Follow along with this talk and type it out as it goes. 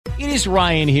It is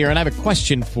Ryan here, and I have a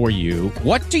question for you.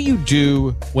 What do you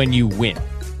do when you win?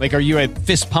 Like, are you a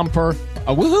fist pumper,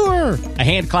 a woohooer, a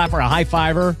hand clapper, a high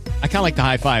fiver? I kind of like the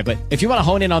high five, but if you want to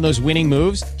hone in on those winning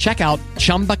moves, check out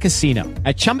Chumba Casino.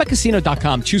 At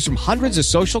ChumbaCasino.com, choose from hundreds of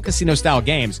social casino-style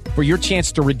games for your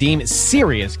chance to redeem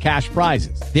serious cash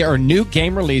prizes. There are new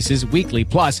game releases weekly,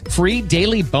 plus free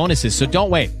daily bonuses. So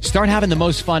don't wait. Start having the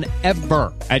most fun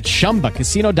ever at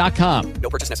ChumbaCasino.com.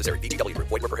 No purchase necessary. VGW Group.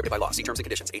 Void where prohibited by law. See terms and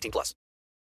conditions. 18+.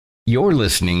 You're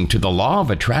listening to the Law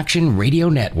of Attraction Radio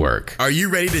Network. Are you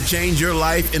ready to change your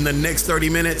life in the next 30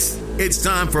 minutes? It's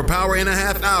time for Power in a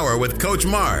Half Hour with Coach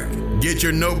Mark. Get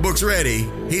your notebooks ready.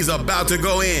 He's about to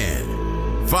go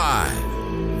in.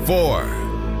 5,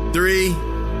 4, 3,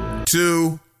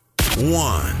 2,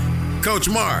 1. Coach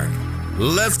Mark,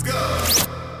 let's go.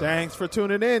 Thanks for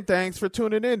tuning in.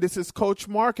 This is Coach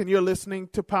Mark, and you're listening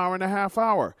to Power in a Half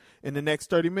Hour. In the next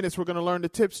 30 minutes, we're going to learn the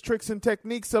tips, tricks, and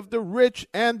techniques of the rich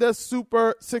and the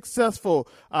super successful.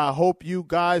 I hope you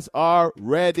guys are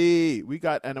ready. We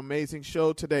got an amazing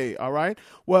show today, all right?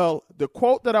 Well, the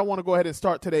quote that I want to go ahead and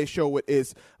start today's show with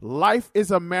is, life is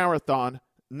a marathon,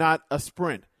 not a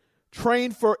sprint.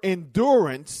 Train for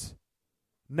endurance,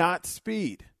 not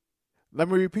speed. Let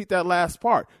me repeat that last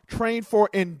part. Train for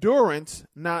endurance,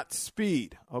 not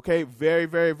speed. Okay, very,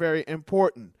 very, very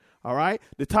important. All right.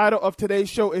 The title of today's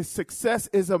show is Success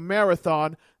is a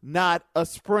Marathon, Not a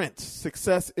Sprint.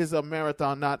 Success is a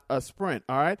marathon, not a sprint.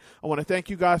 All right. I want to thank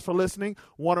you guys for listening.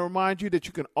 Want to remind you that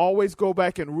you can always go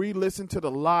back and re-listen to the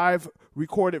live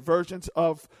recorded versions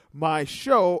of my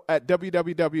show at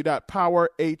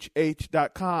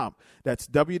www.powerhh.com. That's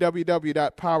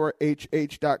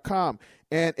www.powerhh.com.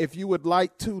 And if you would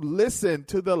like to listen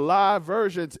to the live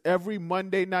versions every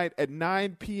Monday night at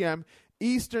 9 p.m.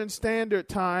 Eastern Standard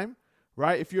Time,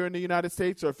 right? If you're in the United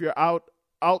States, or if you're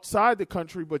outside the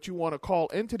country but you want to call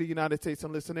into the United States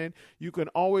and listen in, you can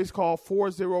always call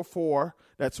 404,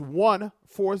 that's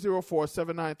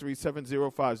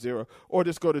 1-404-793-7050, or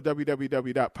just go to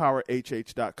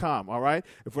www.powerhh.com, all right?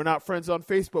 If we're not friends on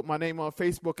Facebook, my name on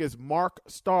Facebook is Mark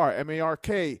Starr,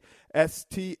 MarkStarr,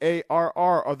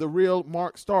 or The Real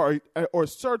Mark Starr, or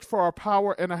search for our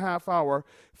Power in a Half Hour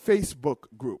Facebook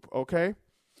group, okay?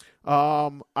 I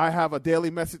have a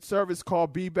daily message service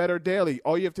called Be Better Daily.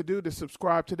 All you have to do is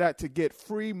subscribe to that to get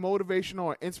free motivational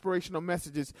or inspirational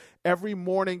messages every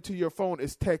morning to your phone.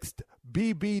 Is text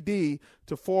BBD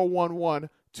to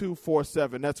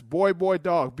 411-247. That's boy,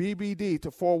 dog, BBD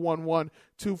to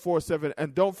 411-247.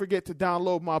 And don't forget to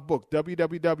download my book,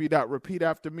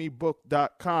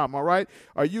 www.repeataftermebook.com. All right?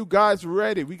 Are you guys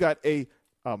ready? We got a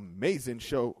amazing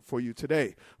show for you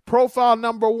today. Profile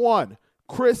number 1,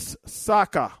 Chris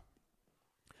Sacca.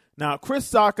 Now, Chris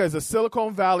Sacca is a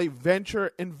Silicon Valley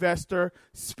venture investor,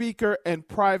 speaker, and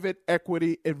private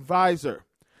equity advisor.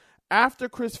 After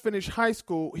Chris finished high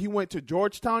school, he went to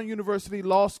Georgetown University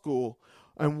Law School,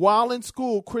 and while in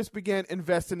school, Chris began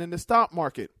investing in the stock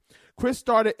market. Chris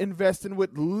started investing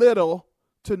with little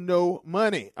to no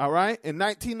money, all right? In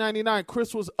 1999,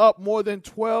 Chris was up more than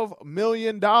 $12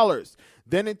 million.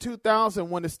 Then in 2000,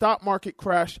 when the stock market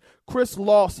crashed, Chris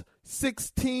lost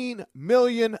 $16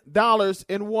 million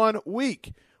in 1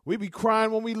 week. We be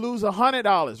crying when we lose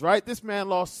 $100, right? This man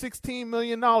lost $16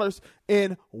 million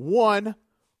in 1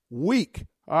 week,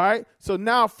 all right? So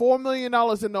now $4 million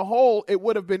in the hole. It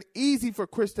would have been easy for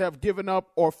Chris to have given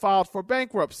up or filed for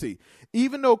bankruptcy.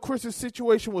 Even though Chris's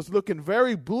situation was looking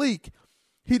very bleak,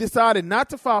 he decided not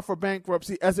to file for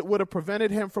bankruptcy, as it would have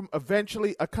prevented him from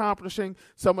eventually accomplishing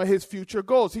some of his future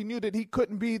goals. He knew that he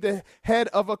couldn't be the head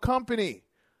of a company,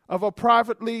 of a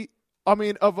publicly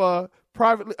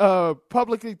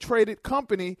traded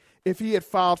company, if he had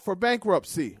filed for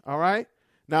bankruptcy, all right?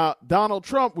 Now, Donald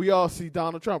Trump, we all see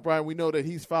Donald Trump, right? We know that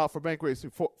he's filed for bankruptcy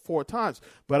four times,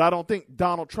 but I don't think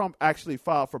Donald Trump actually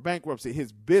filed for bankruptcy.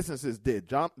 His businesses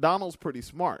did. Donald's pretty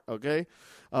smart, okay?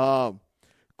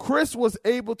 Chris was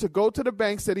able to go to the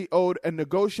banks that he owed and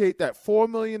negotiate that $4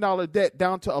 million debt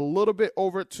down to a little bit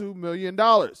over $2 million.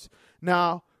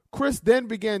 Now, Chris then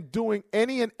began doing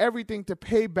any and everything to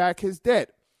pay back his debt.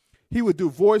 He would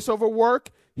do voiceover work.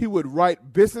 He would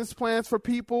write business plans for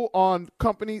people on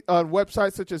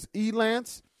websites such as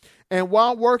Elance. And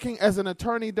while working as an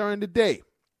attorney during the day,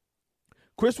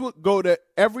 Chris would go to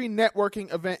every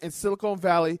networking event in Silicon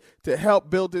Valley to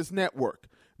help build his network.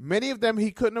 Many of them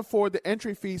he couldn't afford the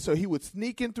entry fee, so he would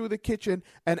sneak in through the kitchen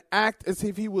and act as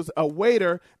if he was a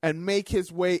waiter and make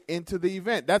his way into the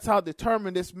event. That's how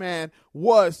determined this man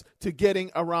was to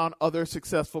getting around other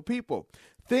successful people.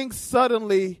 Things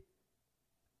suddenly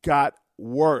got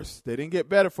worse. They didn't get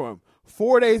better for him.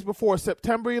 4 days before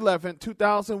September 11,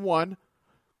 2001,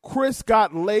 Chris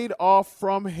got laid off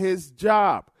from his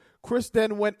job. Chris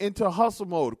then went into hustle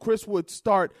mode. Chris would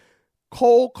start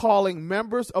cold calling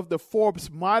members of the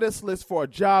Forbes Midas list for a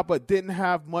job, but didn't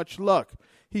have much luck.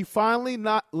 He finally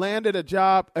landed a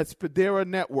job at Spadera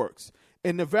Networks.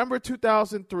 In November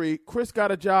 2003, Chris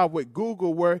got a job with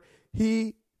Google where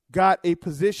he got a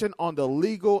position on the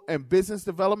legal and business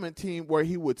development team where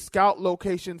he would scout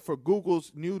locations for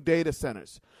Google's new data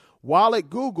centers. While at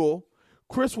Google,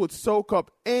 Chris would soak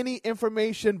up any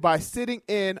information by sitting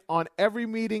in on every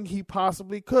meeting he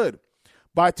possibly could.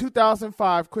 By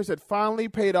 2005, Chris had finally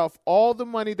paid off all the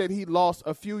money that he lost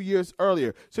a few years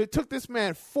earlier. So it took this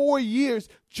man 4 years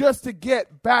just to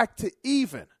get back to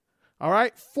even. All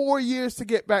right? 4 years to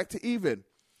get back to even.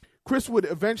 Chris would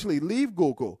eventually leave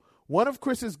Google. One of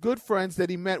Chris's good friends that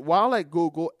he met while at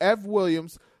Google, Ev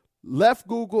Williams, left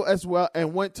Google as well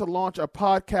and went to launch a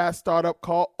podcast startup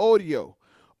called Odeo.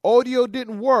 Odeo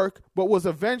didn't work, but was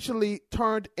eventually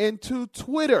turned into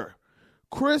Twitter.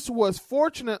 Chris was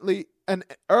fortunately an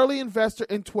early investor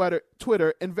in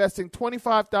Twitter, investing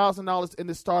 $25,000 in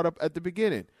the startup at the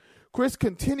beginning. Chris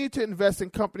continued to invest in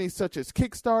companies such as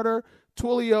Kickstarter,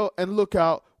 Twilio, and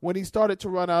Lookout when he started to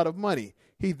run out of money.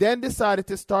 He then decided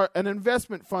to start an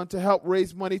investment fund to help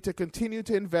raise money to continue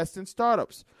to invest in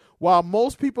startups. While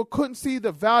most people couldn't see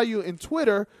the value in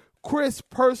Twitter, Chris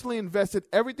personally invested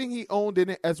everything he owned in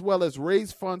it, as well as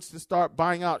raised funds to start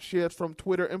buying out shares from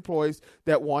Twitter employees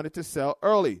that wanted to sell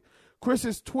early.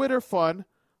 Chris's Twitter fund,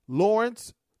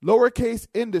 Lawrence Lowercase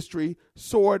Industry,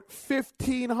 soared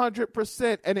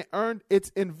 1,500%, and it earned its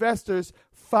investors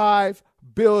 $5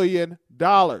 billion.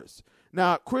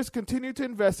 Now, Chris continued to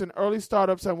invest in early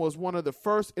startups and was one of the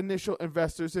first initial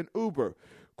investors in Uber.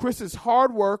 Chris's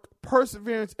hard work,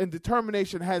 perseverance, and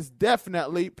determination has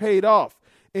definitely paid off.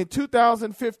 In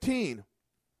 2015,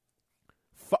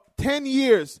 10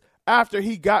 years after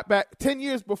he got back, 10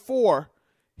 years before,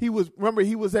 he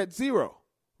was at zero,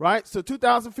 right? So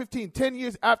 2015, 10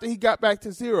 years after he got back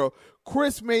to zero,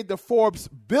 Chris made the Forbes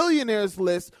billionaires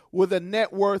list with a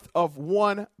net worth of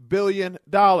 $1 billion.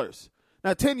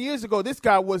 Now, 10 years ago, this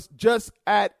guy was just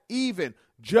at even,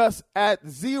 just at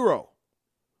zero,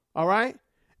 all right?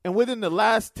 And within the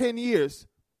last 10 years,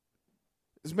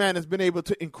 this man has been able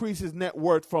to increase his net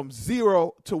worth from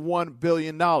zero to $1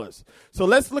 billion. So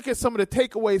let's look at some of the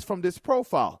takeaways from this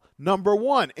profile. Number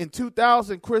one, in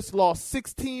 2000, Chris lost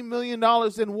 $16 million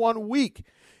in 1 week.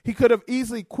 He could have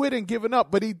easily quit and given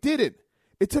up, but he didn't.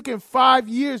 It took him 5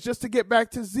 years just to get back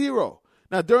to zero.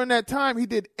 Now, during that time, he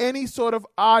did any sort of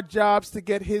odd jobs to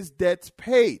get his debts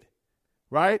paid,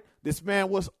 right? This man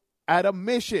was at a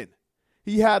mission.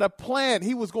 He had a plan.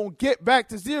 He was going to get back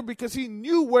to zero because he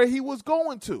knew where he was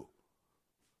going to,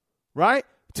 right?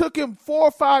 Took him 4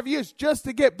 or 5 years just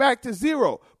to get back to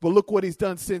zero. But look what he's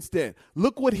done since then.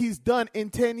 Look what he's done in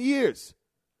 10 years.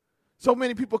 So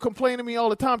many people complain to me all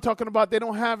the time talking about they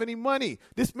don't have any money.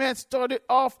 This man started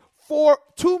off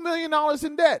 $2 million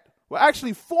in debt. Well,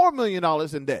 actually $4 million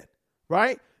in debt,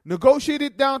 right?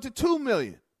 Negotiated down to $2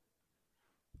 million.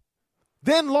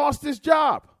 Then lost his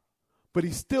job. But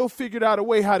he still figured out a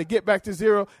way how to get back to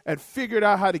zero and figured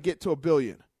out how to get to $1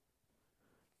 billion.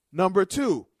 Number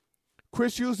two,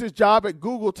 Chris used his job at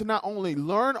Google to not only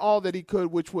learn all that he could,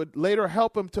 which would later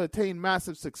help him to attain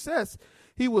massive success,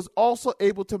 he was also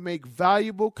able to make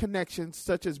valuable connections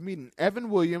such as meeting Evan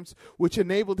Williams, which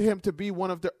enabled him to be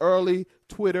one of the early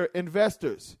Twitter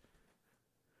investors.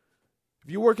 If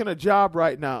you're working a job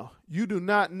right now, you do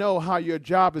not know how your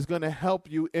job is going to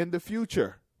help you in the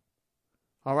future.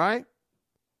 All right?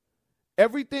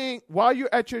 Everything, while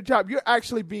you're at your job, you're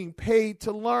actually being paid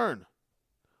to learn.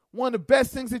 One of the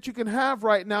best things that you can have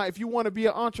right now if you want to be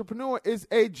an entrepreneur is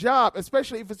a job,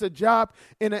 especially if it's a job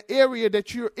in an area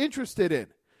that you're interested in.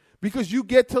 Because you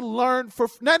get to learn for,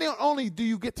 not only do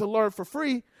you get to learn for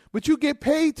free, but you get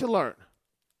paid to learn.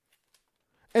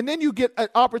 And then you get an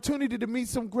opportunity to meet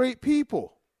some great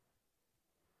people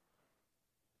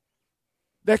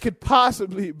that could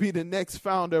possibly be the next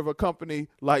founder of a company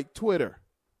like Twitter.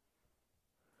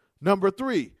 Number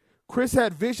three, Chris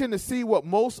had vision to see what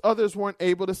most others weren't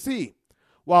able to see.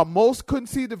 While most couldn't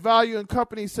see the value in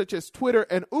companies such as Twitter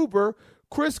and Uber,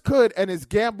 Chris could, and his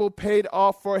gamble paid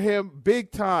off for him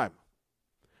big time.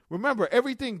 Remember,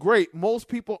 everything great, most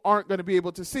people aren't going to be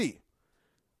able to see.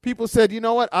 People said, you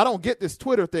know what, I don't get this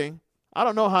Twitter thing. I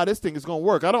don't know how this thing is going to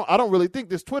work. I don't really think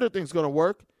this Twitter thing is going to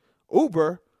work.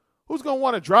 Uber, who's going to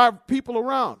want to drive people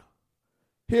around?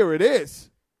 Here it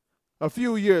is. A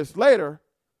few years later,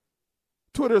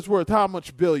 Twitter's worth how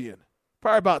much billion?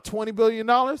 Probably about $20 billion.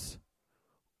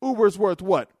 Uber's worth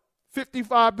what?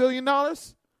 $55 billion?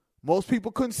 Most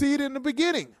people couldn't see it in the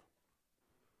beginning.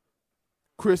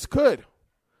 Chris could.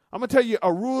 I'm going to tell you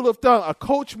a rule of thumb, a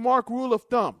Coach Mark rule of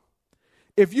thumb.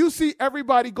 If you see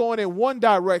everybody going in one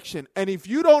direction, and if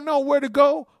you don't know where to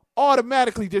go,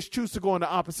 automatically just choose to go in the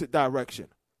opposite direction.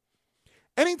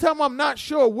 Anytime I'm not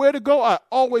sure where to go, I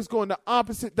always go in the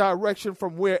opposite direction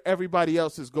from where everybody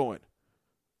else is going.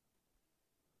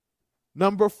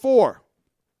 Number 4,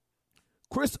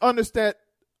 Chris understood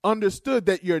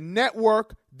that your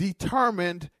network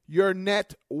determined your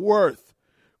net worth.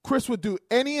 Chris would do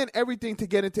any and everything to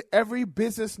get into every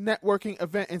business networking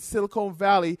event in Silicon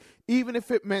Valley, even if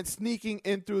it meant sneaking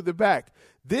in through the back.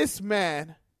 This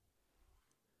man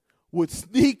would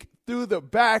sneak through the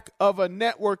back of a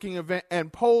networking event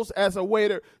and pose as a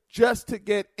waiter just to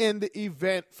get in the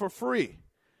event for free.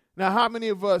 Now, how many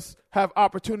of us have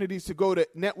opportunities to go to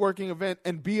networking event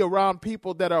and be around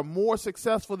people that are more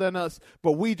successful than us,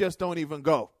 but we just don't even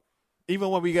go,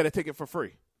 even when we get a ticket for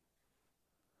free?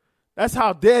 That's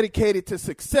how dedicated to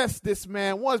success this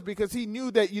man was, because he knew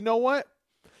that, you know what?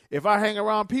 If I hang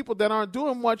around people that aren't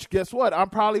doing much, guess what? I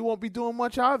probably won't be doing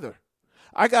much either.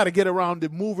 I got to get around the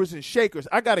movers and shakers.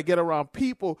 I got to get around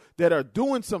people that are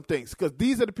doing some things, because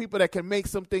these are the people that can make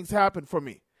some things happen for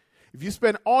me. If you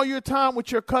spend all your time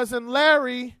with your cousin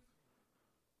Larry,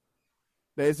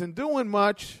 that isn't doing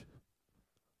much,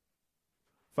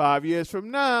 5 years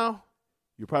from now,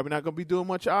 you're probably not going to be doing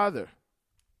much either.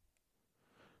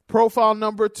 Profile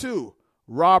number 2,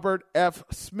 Robert F.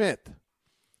 Smith.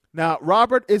 Now,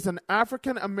 Robert is an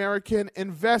African-American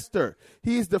investor.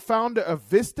 He is the founder of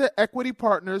Vista Equity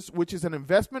Partners, which is an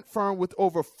investment firm with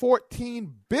over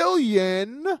 $14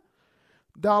 billion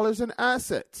in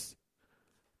assets.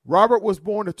 Robert was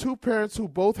born to 2 parents who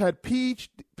both had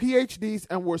PhDs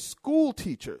and were school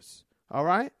teachers. All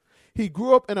right? He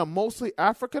grew up in a mostly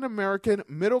African-American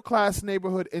middle-class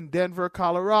neighborhood in Denver,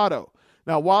 Colorado.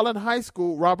 Now, while in high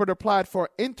school, Robert applied for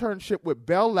an internship with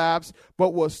Bell Labs,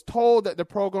 but was told that the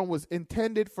program was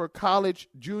intended for college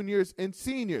juniors and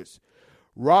seniors.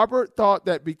 Robert thought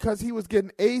that because he was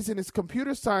getting A's in his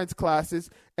computer science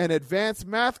classes and advanced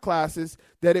math classes,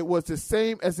 that it was the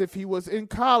same as if he was in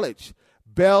college.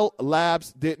 Bell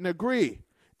Labs didn't agree,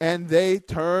 and they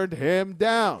turned him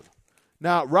down.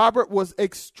 Now, Robert was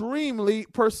extremely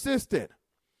persistent.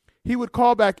 He would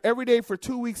call back every day for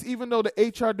 2 weeks, even though the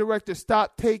HR director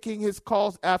stopped taking his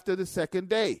calls after the second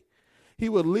day. He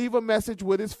would leave a message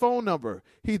with his phone number.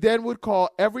 He then would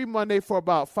call every Monday for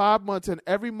about 5 months, and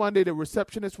every Monday the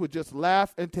receptionist would just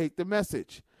laugh and take the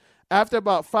message. After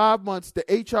about 5 months, the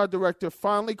HR director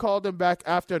finally called him back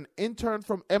after an intern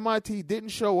from MIT didn't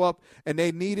show up and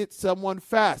they needed someone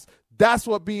fast. That's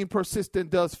what being persistent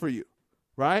does for you,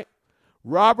 right?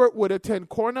 Robert would attend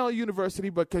Cornell University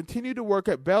but continued to work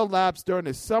at Bell Labs during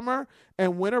his summer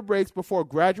and winter breaks before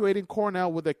graduating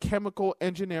Cornell with a chemical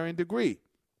engineering degree.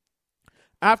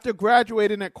 After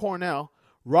graduating at Cornell,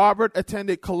 Robert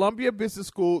attended Columbia Business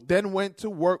School, then went to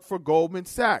work for Goldman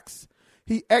Sachs.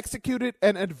 He executed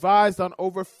and advised on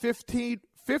over $50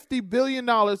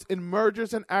 billion in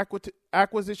mergers and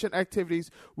acquisition activities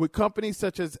with companies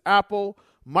such as Apple,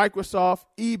 Microsoft,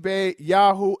 eBay,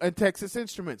 Yahoo, and Texas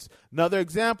Instruments. Another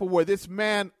example where this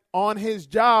man on his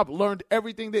job learned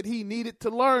everything that he needed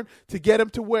to learn to get him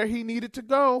to where he needed to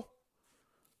go.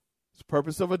 It's the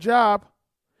purpose of a job.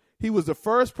 He was the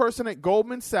first person at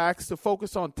Goldman Sachs to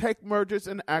focus on tech mergers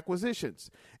and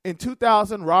acquisitions. In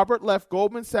 2000, Robert left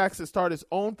Goldman Sachs to start his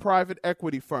own private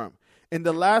equity firm. In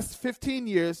the last 15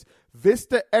 years,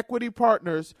 Vista Equity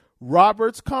Partners,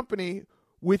 Robert's company,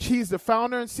 which he's the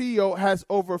founder and CEO, has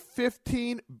over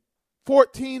 $14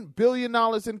 billion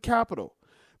in capital.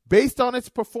 Based on its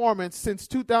performance since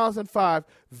 2005,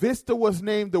 Vista was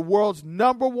named the world's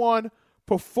 #1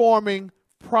 performing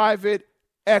private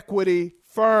equity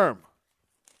firm.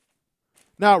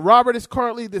 Now, Robert is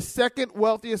currently the second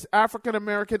wealthiest African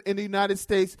American in the United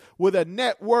States with a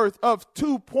net worth of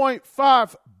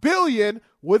 $2.5 billion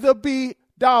with a B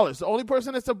dollars. The only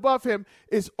person that's above him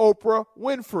is Oprah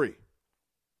Winfrey.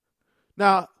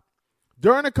 Now,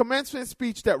 during a commencement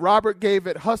speech that Robert gave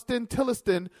at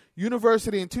Huston-Tillotson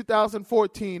University in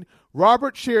 2014,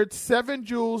 Robert shared 7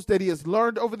 jewels that he has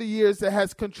learned over the years that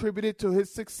has contributed to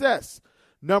his success.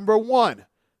 Number 1,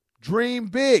 dream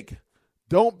big.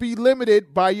 Don't be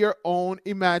limited by your own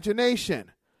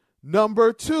imagination.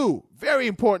 Number 2, very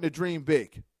important to dream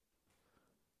big.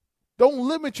 Don't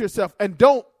limit yourself, and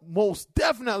don't most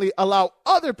definitely allow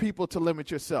other people to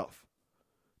limit yourself.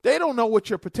 They don't know what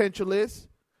your potential is.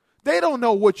 They don't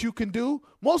know what you can do.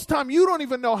 Most time, you don't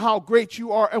even know how great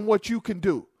you are and what you can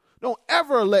do. Don't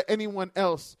ever let anyone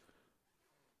else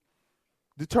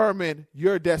determine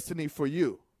your destiny for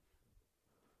you.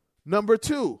 Number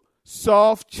 2,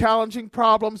 solve challenging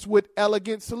problems with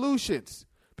elegant solutions.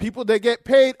 People that get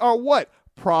paid are what?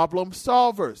 Problem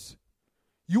solvers.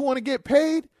 You want to get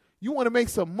paid? You want to make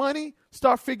some money?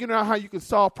 Start figuring out how you can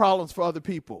solve problems for other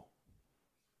people.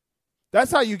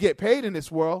 That's how you get paid in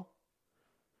this world.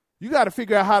 You got to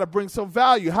figure out how to bring some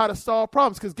value, how to solve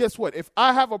problems. Because guess what? If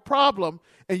I have a problem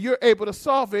and you're able to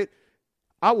solve it,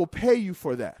 I will pay you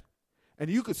for that. And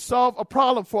you could solve a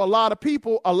problem for a lot of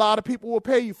people will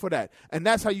pay you for that. And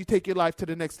that's how you take your life to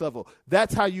the next level.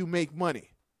 That's how you make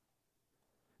money.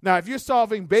 Now, if you're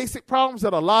solving basic problems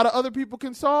that a lot of other people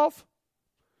can solve,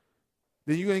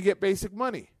 then you're going to get basic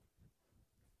money.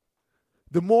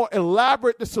 The more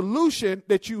elaborate the solution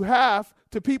that you have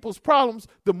to people's problems,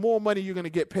 the more money you're going to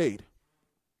get paid.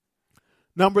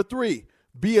 Number 3,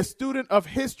 be a student of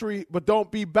history, but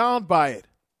don't be bound by it.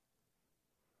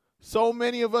 So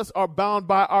many of us are bound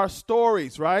by our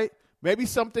stories, right? Maybe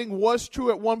something was true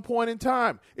at one point in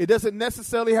time. It doesn't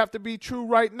necessarily have to be true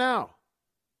right now.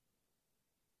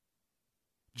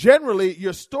 Generally,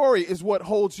 your story is what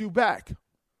holds you back.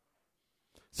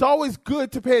 It's always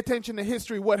good to pay attention to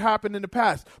history, what happened in the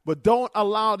past, but don't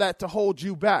allow that to hold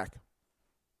you back.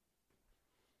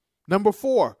 Number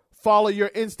 4, follow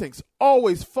your instincts.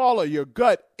 Always follow your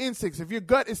gut instincts. If your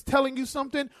gut is telling you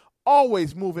something,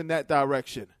 always move in that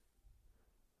direction.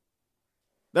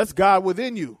 That's God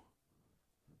within you.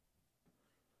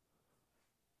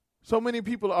 So many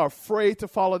people are afraid to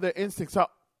follow their instincts.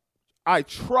 I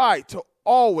try to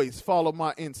always follow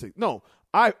my instincts. No,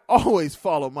 I always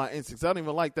follow my instincts. I don't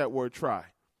even like that word try.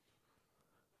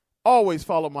 Always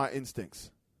follow my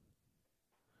instincts.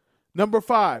 Number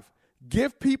 5,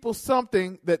 give people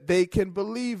something that they can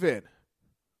believe in.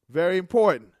 Very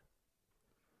important.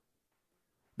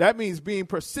 That means being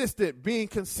persistent, being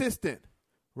consistent,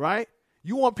 right?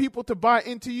 You want people to buy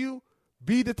into you?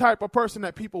 Be the type of person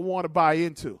that people want to buy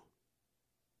into.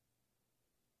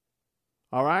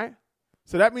 All right?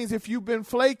 So that means if you've been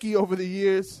flaky over the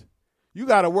years, you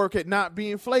got to work at not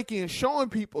being flaky and showing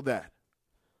people that,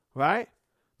 right?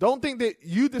 Don't think that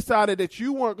you decided that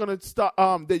you weren't going to stop,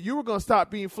 that you were going to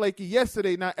stop being flaky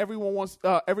yesterday. Now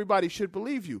everybody should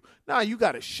believe you. Now you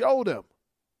got to show them.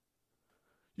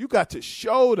 You got to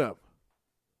show them,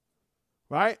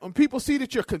 right? When people see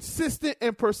that you're consistent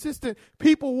and persistent,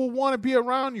 people will want to be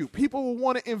around you. People will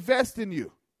want to invest in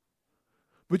you.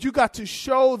 But you got to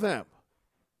show them,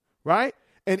 right?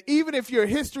 And even if your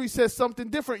history says something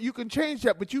different, you can change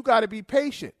that, but you got to be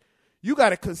patient. You got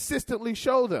to consistently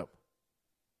show them.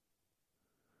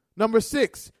 Number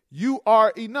 6, you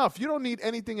are enough. You don't need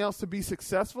anything else to be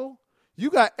successful. You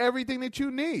got everything that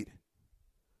you need.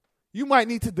 You might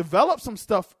need to develop some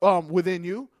stuff within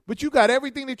you, but you got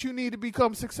everything that you need to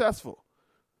become successful.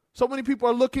 So many people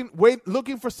are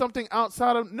looking for something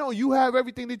outside of, no, you have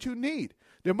everything that you need.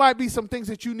 There might be some things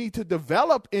that you need to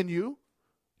develop in you.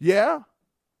 Yeah,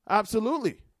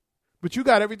 absolutely. But you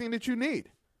got everything that you need.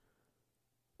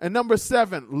 And number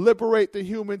 7, liberate the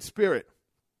human spirit.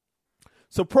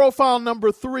 So profile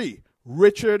number 3,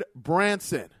 Richard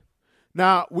Branson.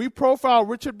 Now, we profiled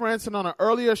Richard Branson on an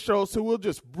earlier show, so we'll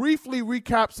just briefly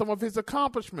recap some of his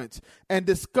accomplishments and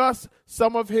discuss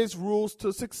some of his rules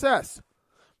to success.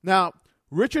 Now,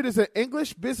 Richard is an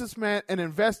English businessman and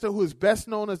investor who is best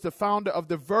known as the founder of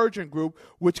the Virgin Group,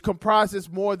 which comprises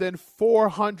more than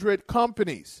 400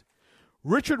 companies.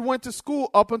 Richard went to school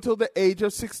up until the age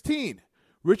of 16.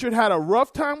 Richard had a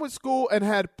rough time with school and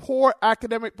had poor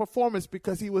academic performance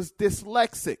because he was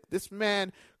dyslexic. This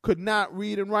man could not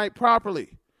read and write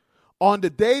properly. On the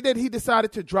day that he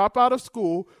decided to drop out of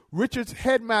school, Richard's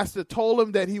headmaster told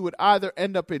him that he would either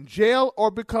end up in jail or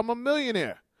become a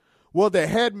millionaire. Well, the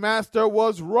headmaster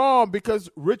was wrong because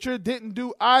Richard didn't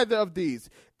do either of these.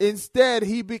 Instead,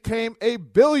 he became a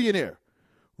billionaire.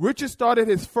 Richard started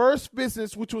his first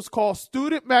business, which was called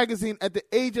Student Magazine, at the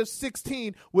age of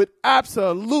 16 with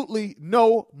absolutely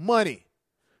no money.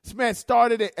 This man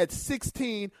started it at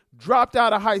 16, dropped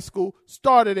out of high school,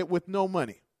 started it with no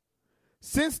money.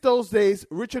 Since those days,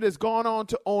 Richard has gone on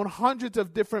to own hundreds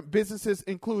of different businesses,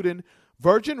 including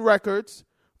Virgin Records,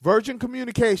 Virgin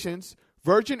Communications,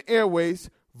 Virgin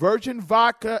Airways, Virgin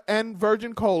Vodka and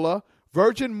Virgin Cola,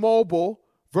 Virgin Mobile,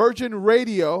 Virgin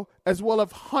Radio, as well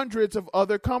as hundreds of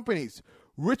other companies.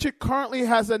 Richard currently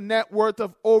has a net worth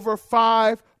of over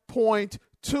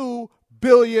 $5.2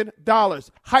 billion.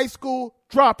 High school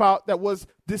dropout that was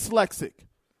dyslexic.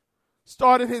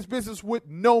 Started his business with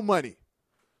no money.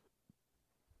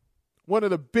 One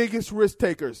of the biggest risk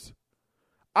takers.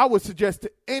 I would suggest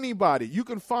to anybody, you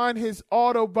can find his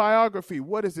autobiography.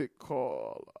 What is it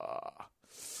called?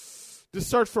 Just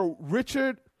search for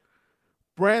Richard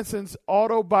Branson's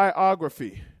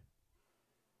autobiography.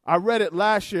 I read it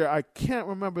last year. I can't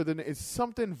remember the name. It's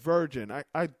something Virgin.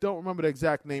 I don't remember the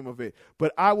exact name of it.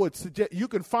 But I would suggest you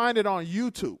can find it on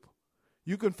YouTube.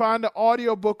 You can find the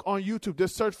audiobook on YouTube.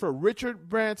 Just search for Richard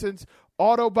Branson's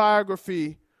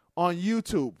autobiography on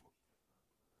YouTube.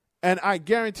 And I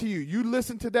guarantee you, you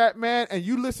listen to that man and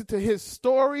you listen to his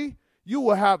story, you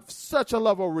will have such a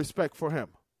level of respect for him.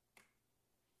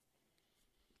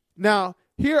 Now,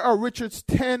 here are Richard's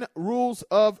 10 rules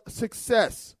of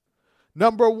success.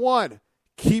 Number 1,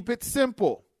 keep it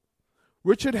simple.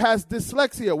 Richard has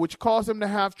dyslexia, which caused him to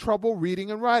have trouble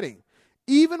reading and writing.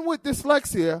 Even with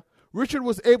dyslexia, Richard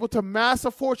was able to amass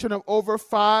a fortune of over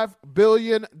 $5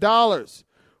 billion.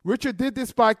 Richard did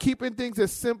this by keeping things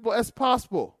as simple as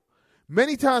possible.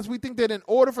 Many times we think that in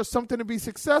order for something to be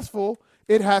successful,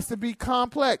 it has to be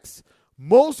complex.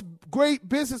 Most great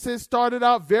businesses started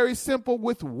out very simple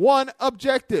with one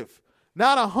objective,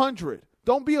 not 100.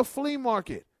 Don't be a flea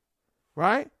market,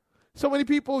 right? So many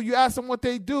people, you ask them what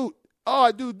they do. Oh,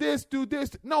 I do this, do this.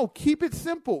 No, keep it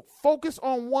simple. Focus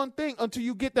on one thing until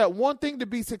you get that one thing to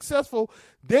be successful.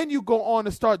 Then you go on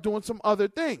and start doing some other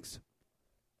things.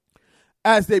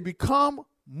 As they become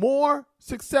more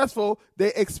successful,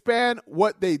 they expand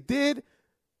what they did,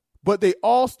 but they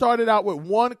all started out with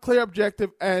one clear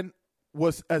objective and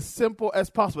was as simple as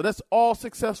possible. That's all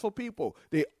successful people.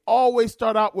 They always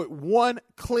start out with one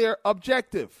clear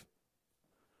objective.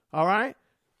 All right?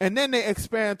 And then they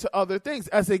expand to other things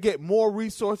as they get more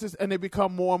resources and they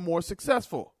become more and more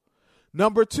successful.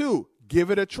 Number 2,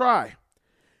 give it a try.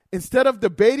 Instead of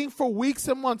debating for weeks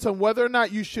and months on whether or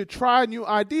not you should try a new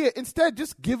idea, instead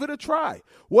just give it a try.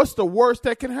 What's the worst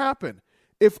that can happen?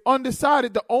 If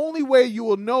undecided, the only way you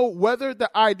will know whether the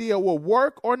idea will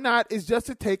work or not is just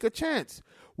to take a chance.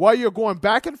 While you're going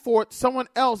back and forth, someone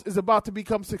else is about to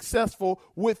become successful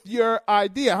with your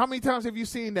idea. How many times have you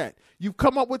seen that? You've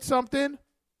come up with something,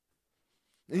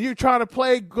 and you're trying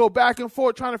to go back and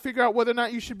forth, trying to figure out whether or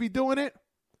not you should be doing it.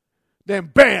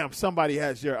 Then, bam, somebody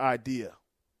has your idea.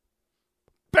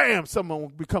 Bam, someone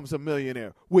becomes a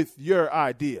millionaire with your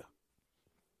idea.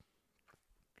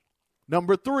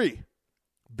 Number 3,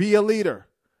 be a leader.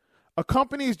 A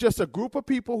company is just a group of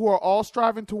people who are all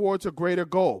striving towards a greater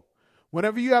goal.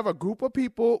 Whenever you have a group of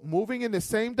people moving in the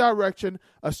same direction,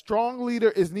 a strong leader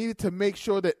is needed to make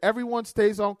sure that everyone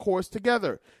stays on course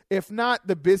together. If not,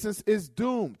 the business is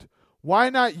doomed. Why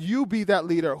not you be that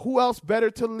leader? Who else better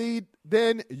to lead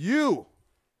than you?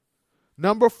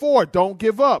 Number 4, don't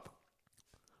give up.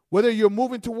 Whether you're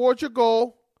moving towards your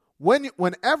goal,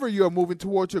 whenever you're moving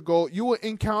towards your goal, you will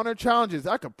encounter challenges.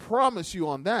 I can promise you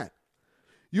on that.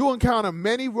 You will encounter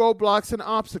many roadblocks and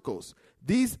obstacles.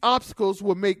 These obstacles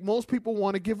will make most people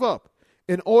want to give up.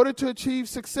 In order to achieve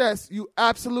success, you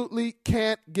absolutely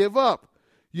can't give up.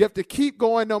 You have to keep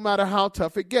going no matter how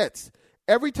tough it gets.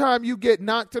 Every time you get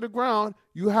knocked to the ground,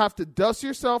 you have to dust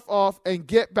yourself off and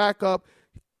get back up.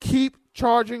 Keep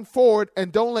charging forward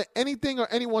and don't let anything or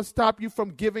anyone stop you from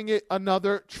giving it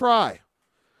another try.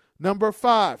 Number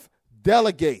 5,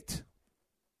 delegate.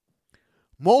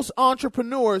 Most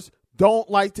entrepreneurs don't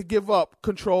like to give up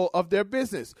control of their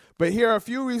business. But here are a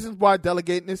few reasons why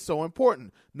delegating is so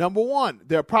important. Number 1,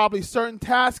 there are probably certain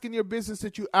tasks in your business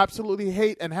that you absolutely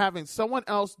hate, and having someone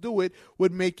else do it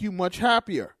would make you much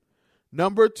happier.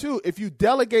 Number 2, if you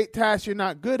delegate tasks you're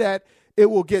not good at, it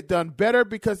will get done better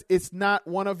because it's not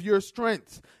one of your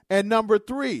strengths. And number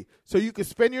 3, so you can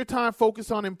spend your time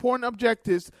focused on important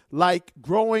objectives like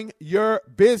growing your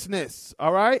business.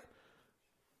 All right?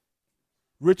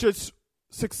 Richard's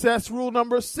success rule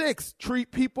number 6,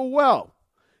 treat people well.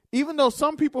 Even though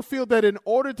some people feel that in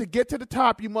order to get to the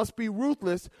top, you must be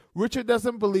ruthless, Richard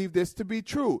doesn't believe this to be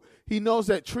true. He knows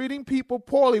that treating people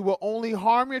poorly will only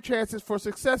harm your chances for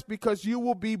success because you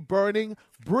will be burning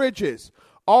bridges.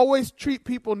 Always treat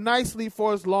people nicely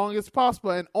for as long as possible,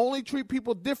 and only treat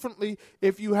people differently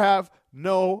if you have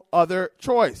no other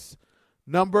choice.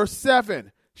 Number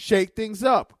 7, shake things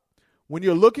up. When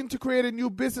you're looking to create a new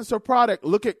business or product,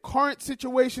 look at current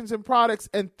situations and products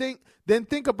and think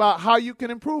about how you can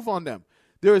improve on them.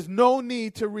 There is no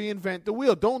need to reinvent the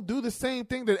wheel. Don't do the same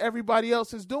thing that everybody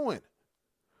else is doing.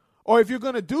 Or if you're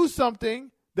going to do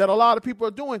something that a lot of people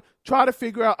are doing, try to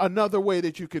figure out another way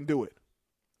that you can do it.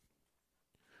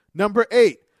 Number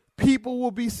 8, people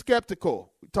will be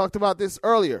skeptical. We talked about this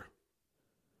earlier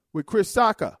with Chris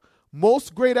Sacca.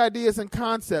 Most great ideas and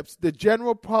concepts the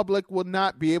general public will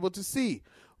not be able to see.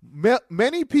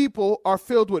 Many people are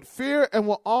filled with fear and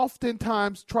will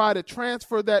oftentimes try to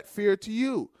transfer that fear to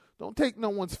you. Don't take no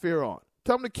one's fear on.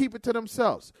 Tell them to keep it to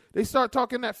themselves. They start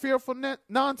talking that fearful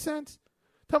nonsense.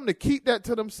 Tell them to keep that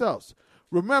to themselves.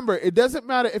 Remember, it doesn't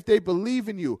matter if they believe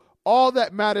in you. All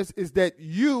that matters is that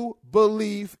you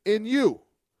believe in you.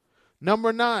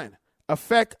 Number 9,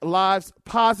 affect lives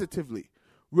positively.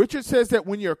 Richard says that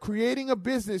when you're creating a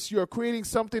business, you're creating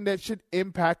something that should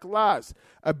impact lives.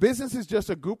 A business is just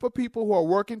a group of people who are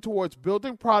working towards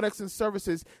building products and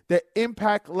services that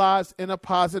impact lives in a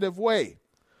positive way.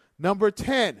 Number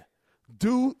 10,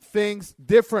 do things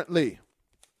differently.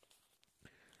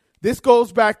 This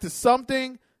goes back to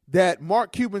something that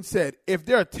Mark Cuban said. If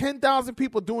there are 10,000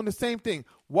 people doing the same thing,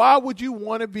 why would you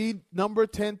want to be number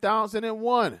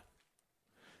 10,001?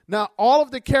 Now, all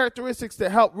of the characteristics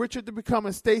that help Richard to become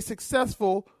and stay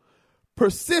successful,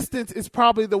 persistence is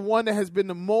probably the one that has been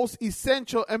the most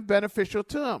essential and beneficial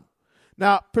to him.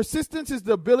 Now, persistence is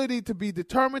the ability to be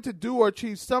determined to do or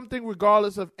achieve something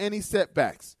regardless of any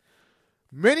setbacks.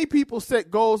 Many people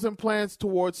set goals and plans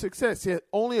towards success, yet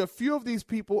only a few of these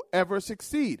people ever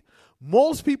succeed.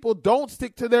 Most people don't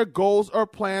stick to their goals or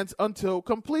plans until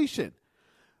completion.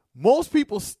 Most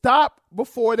people stop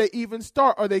before they even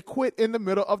start, or they quit in the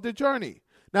middle of the journey.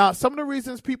 Now, some of the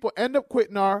reasons people end up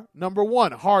quitting are, number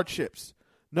 1, hardships.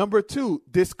 Number 2,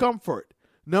 discomfort.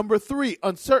 Number 3,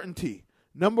 uncertainty.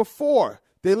 Number 4,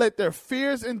 they let their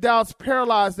fears and doubts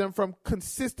paralyze them from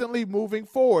consistently moving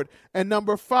forward. And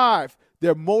number 5,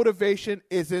 their motivation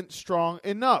isn't strong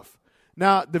enough.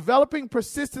 Now, developing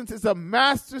persistence is a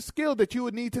master skill that you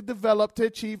would need to develop to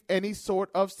achieve any sort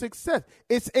of success.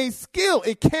 It's a skill.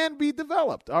 It can be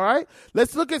developed, all right?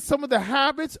 Let's look at some of the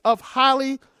habits of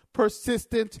highly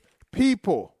persistent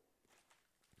people.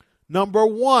 Number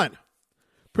 1,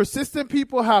 persistent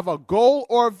people have a goal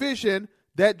or a vision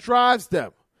that drives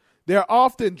them. They're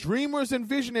often dreamers and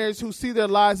visionaries who see their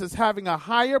lives as having a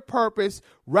higher purpose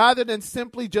rather than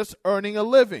simply just earning a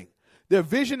living. Their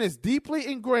vision is deeply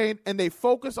ingrained, and they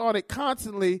focus on it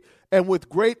constantly and with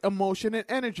great emotion and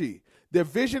energy. Their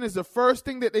vision is the first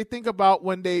thing that they think about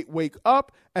when they wake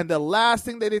up and the last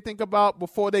thing that they think about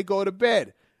before they go to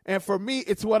bed. And for me,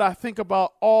 it's what I think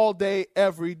about all day,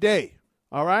 every day.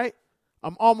 All right?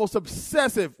 I'm almost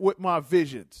obsessive with my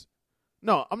visions.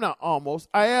 No, I'm not almost.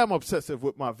 I am obsessive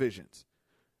with my visions.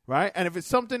 Right? And if it's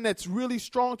something that's really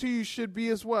strong to you, you should be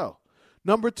as well.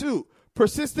 Number 2,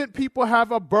 persistent people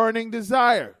have a burning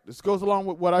desire. This goes along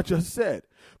with what I just said.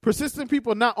 Persistent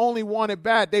people not only want it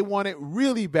bad, they want it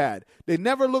really bad. They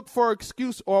never look for an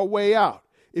excuse or a way out.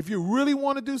 If you really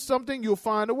want to do something, you'll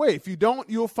find a way. If you don't,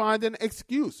 you'll find an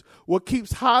excuse. What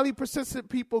keeps highly persistent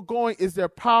people going is their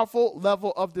powerful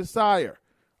level of desire.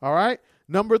 All right?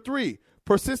 Number 3,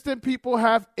 persistent people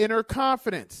have inner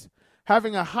confidence.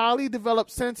 Having a highly developed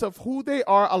sense of who they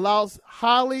are allows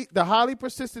the highly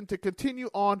persistent to continue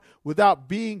on without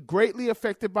being greatly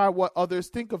affected by what others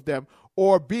think of them,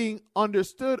 or being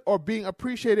understood or being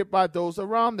appreciated by those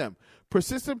around them.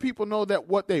 Persistent people know that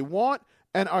what they want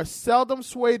and are seldom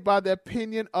swayed by the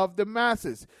opinion of the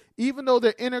masses. Even though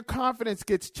their inner confidence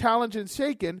gets challenged and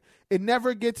shaken, it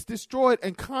never gets destroyed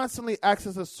and constantly acts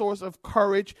as a source of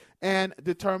courage and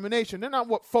determination. They're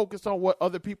not focused on what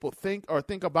other people think or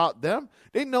think about them.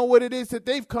 They know what it is that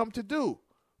they've come to do,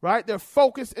 right? They're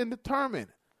focused and determined.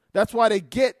 That's why they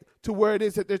get to where it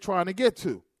is that they're trying to get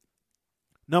to.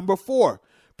 Number 4,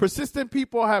 persistent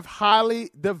people have highly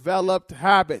developed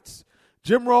habits.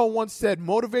 Jim Rohn once said,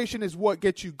 motivation is what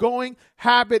gets you going.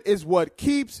 Habit is what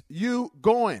keeps you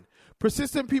going.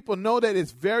 Persistent people know that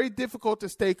it's very difficult to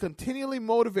stay continually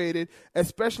motivated,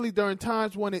 especially during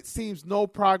times when it seems no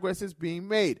progress is being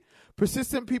made.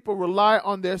 Persistent people rely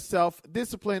on their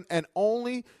self-discipline, and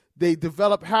only they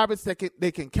develop habits that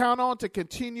they can count on to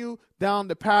continue down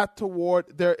the path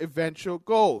toward their eventual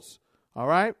goals. All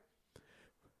right?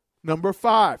 Number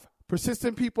 5.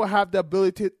 Persistent people have the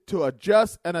ability to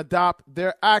adjust and adopt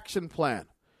their action plan.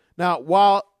 Now,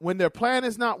 when their plan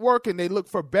is not working, they look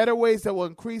for better ways that will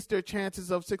increase their chances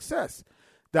of success.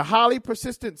 The highly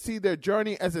persistent see their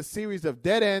journey as a series of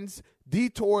dead ends,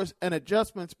 detours, and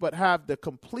adjustments, but have the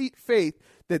complete faith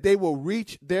that they will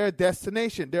reach their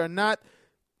destination. They're not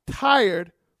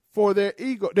tired for their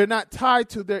ego. They're not tied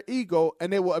to their ego,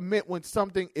 and they will admit when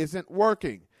something isn't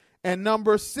working. And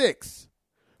number 6,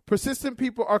 persistent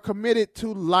people are committed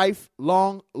to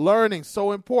lifelong learning.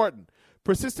 So important.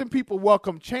 Persistent people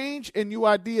welcome change and new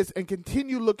ideas and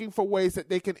continue looking for ways that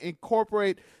they can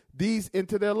incorporate these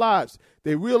into their lives.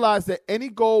 They realize that any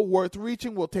goal worth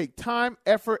reaching will take time,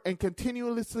 effort, and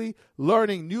continuously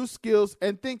learning new skills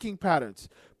and thinking patterns.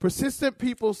 Persistent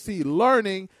people see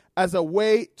learning as a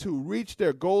way to reach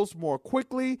their goals more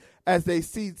quickly, as they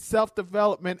see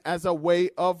self-development as a way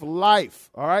of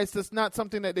life. All right, so it's not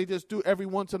something that they just do every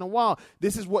once in a while.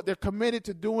 This is what they're committed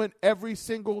to doing every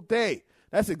single day.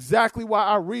 That's exactly why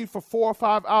I read for 4 or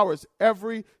 5 hours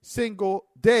every single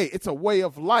day. It's a way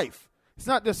of life. It's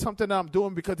not just something that I'm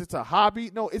doing because it's a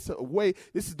hobby. No, it's a way.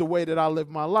 This is the way that I live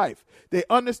my life. They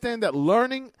understand that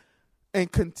learning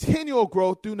and continual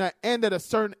growth do not end at a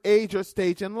certain age or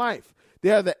stage in life.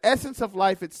 They are the essence of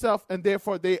life itself, and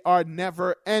therefore they are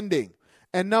never ending.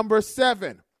 And number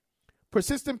 7,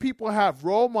 persistent people have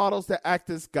role models that act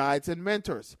as guides and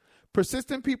mentors.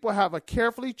 Persistent people have a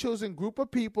carefully chosen group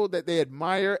of people that they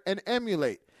admire and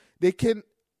emulate. They can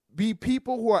be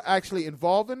people who are actually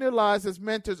involved in their lives as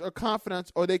mentors or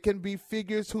confidants, or they can be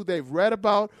figures who they've read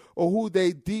about or who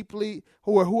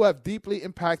have deeply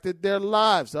impacted their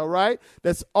lives. All right,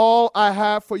 that's all I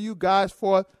have for you guys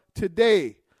for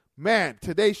today. Man,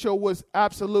 today's show was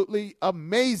absolutely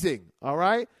amazing. All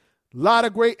right, a lot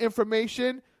of great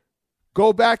information.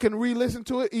 Go back and re-listen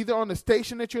to it either on the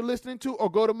station that you're listening to,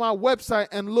 or go to my website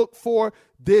and look for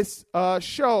this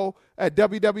show at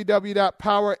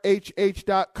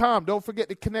www.powerhh.com. Don't forget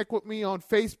to connect with me on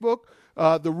Facebook,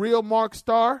 The Real Mark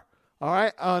Starr, all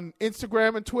right, on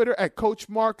Instagram and Twitter at Coach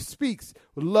Mark Speaks.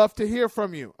 Would love to hear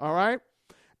from you, all right?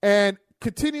 And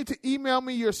continue to email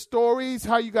me your stories,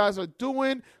 how you guys are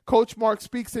doing,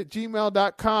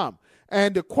 coachmarkspeaks@gmail.com.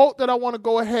 And the quote that I want to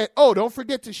go ahead, don't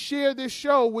forget to share this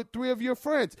show with 3 of your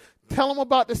friends. Tell them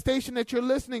about the station that you're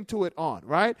listening to it on,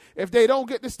 right? If they don't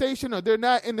get the station or they're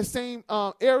not in the same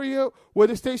area where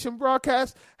the station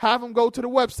broadcasts, have them go to the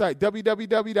website,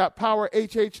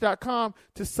 www.powerhh.com,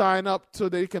 to sign up so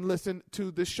they can listen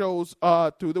to the shows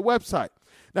through the website.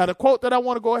 Now, the quote that I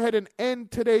want to go ahead and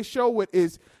end today's show with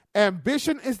is,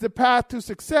 ambition is the path to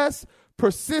success.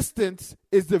 Persistence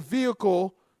is the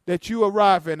vehicle that you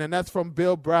arrive in, and that's from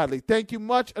Bill Bradley. Thank you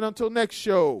much, and until next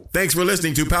show. Thanks for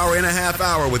listening to Power in a Half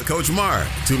Hour with Coach Mark.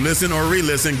 To listen or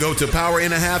re-listen, go to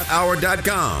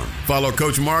powerinhalfhour.com. Follow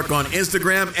Coach Mark on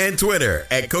Instagram and Twitter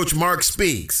at Coach Mark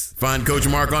Speaks. Find Coach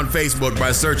Mark on Facebook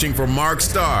by searching for Mark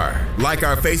Starr. Like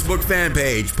our Facebook fan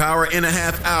page, Power in a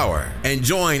Half Hour, and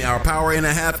join our Power in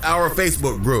a Half Hour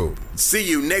Facebook group. See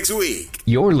you next week.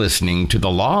 You're listening to the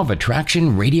Law of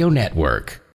Attraction Radio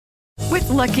Network. With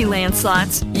Lucky Land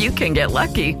Slots, you can get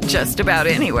lucky just about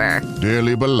anywhere.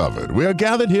 Dearly beloved, we are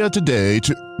gathered here today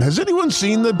to... Has anyone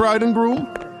seen the bride and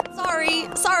groom?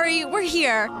 Sorry, we're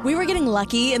here. We were getting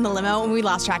lucky in the limo and we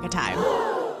lost track of time.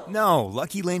 No,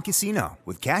 Lucky Land Casino,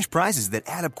 with cash prizes that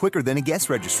add up quicker than a guest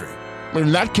registry.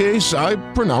 In that case, I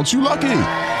pronounce you lucky.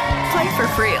 Play for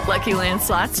free at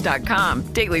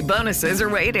LuckyLandSlots.com. Daily bonuses are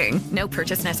waiting. No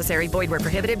purchase necessary. Void where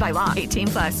prohibited by law.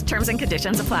 18+. Terms and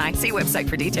conditions apply. See website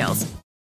for details.